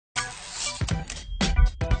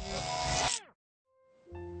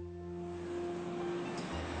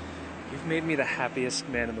You've made me the happiest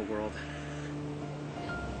man in the world.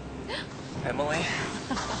 Emily,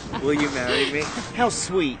 will you marry me? How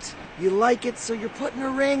sweet. You like it, so you're putting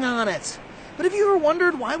a ring on it. But have you ever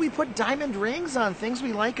wondered why we put diamond rings on things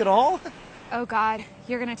we like at all? Oh, God.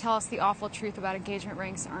 You're going to tell us the awful truth about engagement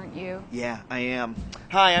rings, aren't you? Yeah, I am.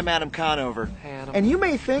 Hi, I'm Adam Conover. Hey, Adam. And you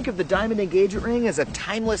may think of the diamond engagement ring as a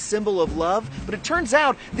timeless symbol of love, but it turns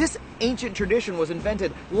out this ancient tradition was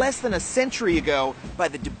invented less than a century ago by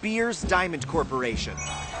the De Beers Diamond Corporation.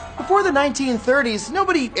 Before the 1930s,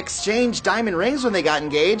 nobody exchanged diamond rings when they got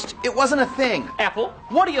engaged. It wasn't a thing. Apple,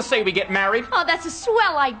 what do you say we get married? Oh, that's a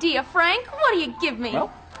swell idea, Frank. What do you give me?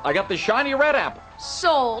 Well, I got the shiny red apple.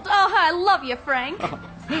 Sold. Oh, I love you, Frank.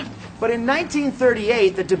 But in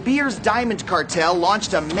 1938, the De Beers Diamond Cartel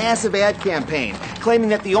launched a massive ad campaign, claiming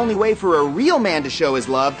that the only way for a real man to show his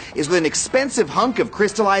love is with an expensive hunk of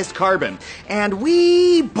crystallized carbon. And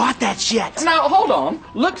we bought that shit. Now, hold on.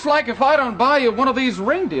 Looks like if I don't buy you one of these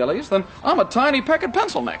ring dealies, then I'm a tiny pecked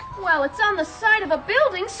pencil neck. Well, it's on the side of a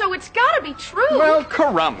building, so it's gotta be true. Well,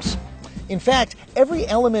 crumbs. In fact, every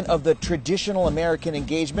element of the traditional American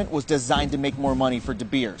engagement was designed to make more money for De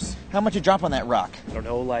Beers. How much you drop on that rock? I don't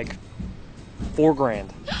know, like $4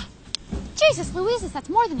 grand. Jesus, Louises, that's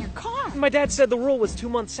more than your car. My dad said the rule was 2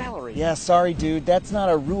 months' salary. Yeah, sorry, dude. That's not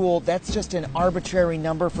a rule. That's just an arbitrary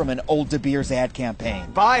number from an old De Beers ad campaign.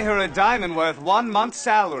 Buy her a diamond worth 1 month's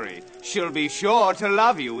salary. She'll be sure to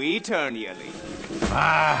love you eternally.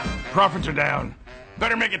 Profits are down.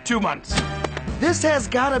 Better make it 2 months. This has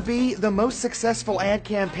gotta be the most successful ad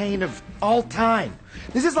campaign of all time.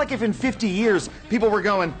 This is like if in 50 years people were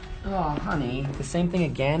going, Oh, honey, the same thing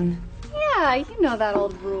again? Yeah, you know that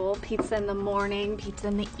old rule. Pizza in the morning, pizza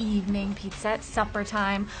in the evening, pizza at supper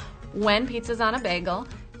time. When pizza's on a bagel,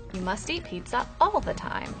 you must eat pizza all the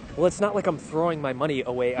time. Well, it's not like I'm throwing my money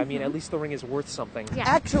away. I mean, at least the ring is worth something. Yeah.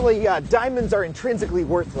 actually, diamonds are intrinsically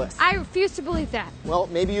worthless. I refuse to believe that. Well,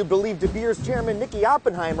 maybe you believe De Beers chairman Nicky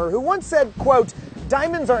Oppenheimer, who once said, quote,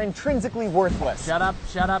 diamonds are intrinsically worthless. Shut up,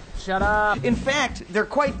 shut up, shut up. In fact, they're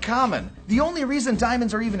quite common. The only reason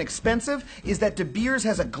diamonds are even expensive is that De Beers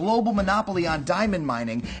has a global monopoly on diamond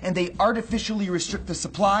mining, and they artificially restrict the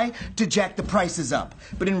supply to jack the prices up.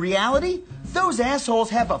 But in reality, those assholes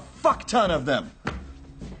have a fuck ton of them.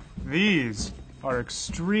 These are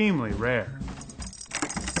extremely rare.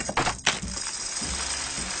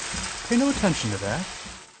 Pay no attention to that.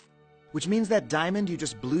 Which means that diamond you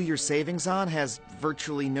just blew your savings on has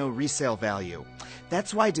virtually no resale value.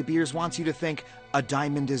 That's why De Beers wants you to think a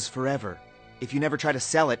diamond is forever. If you never try to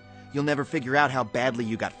sell it, you'll never figure out how badly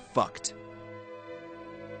you got fucked.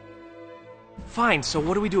 Fine, so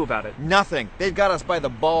what do we do about it? Nothing. They've got us by the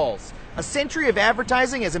balls. A century of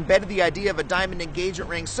advertising has embedded the idea of a diamond engagement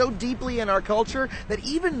ring so deeply in our culture that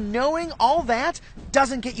even knowing all that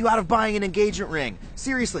doesn't get you out of buying an engagement ring.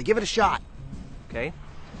 Seriously, give it a shot. Okay.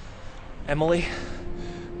 Emily,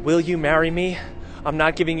 will you marry me? I'm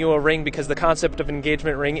not giving you a ring because the concept of an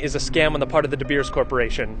engagement ring is a scam on the part of the De Beers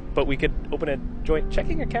Corporation. But we could open a joint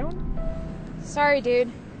checking account? Sorry,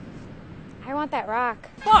 dude. I want that rock.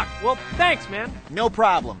 Fuck! Well, thanks, man. No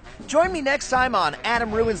problem. Join me next time on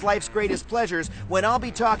Adam Ruins Life's Greatest Pleasures when I'll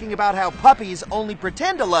be talking about how puppies only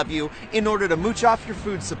pretend to love you in order to mooch off your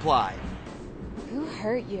food supply. Who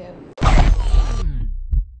hurt you?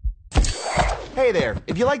 Hey there,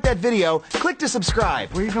 if you like that video, click to subscribe.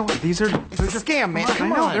 Where are you going? These are It's a scam, man.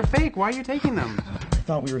 Come I know, on. they're fake. Why are you taking them? I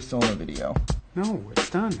thought we were still in the video. No, it's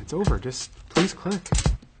done. It's over. Just please click.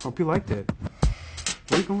 Hope you liked it.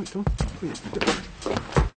 Where are you going? Don't. Please.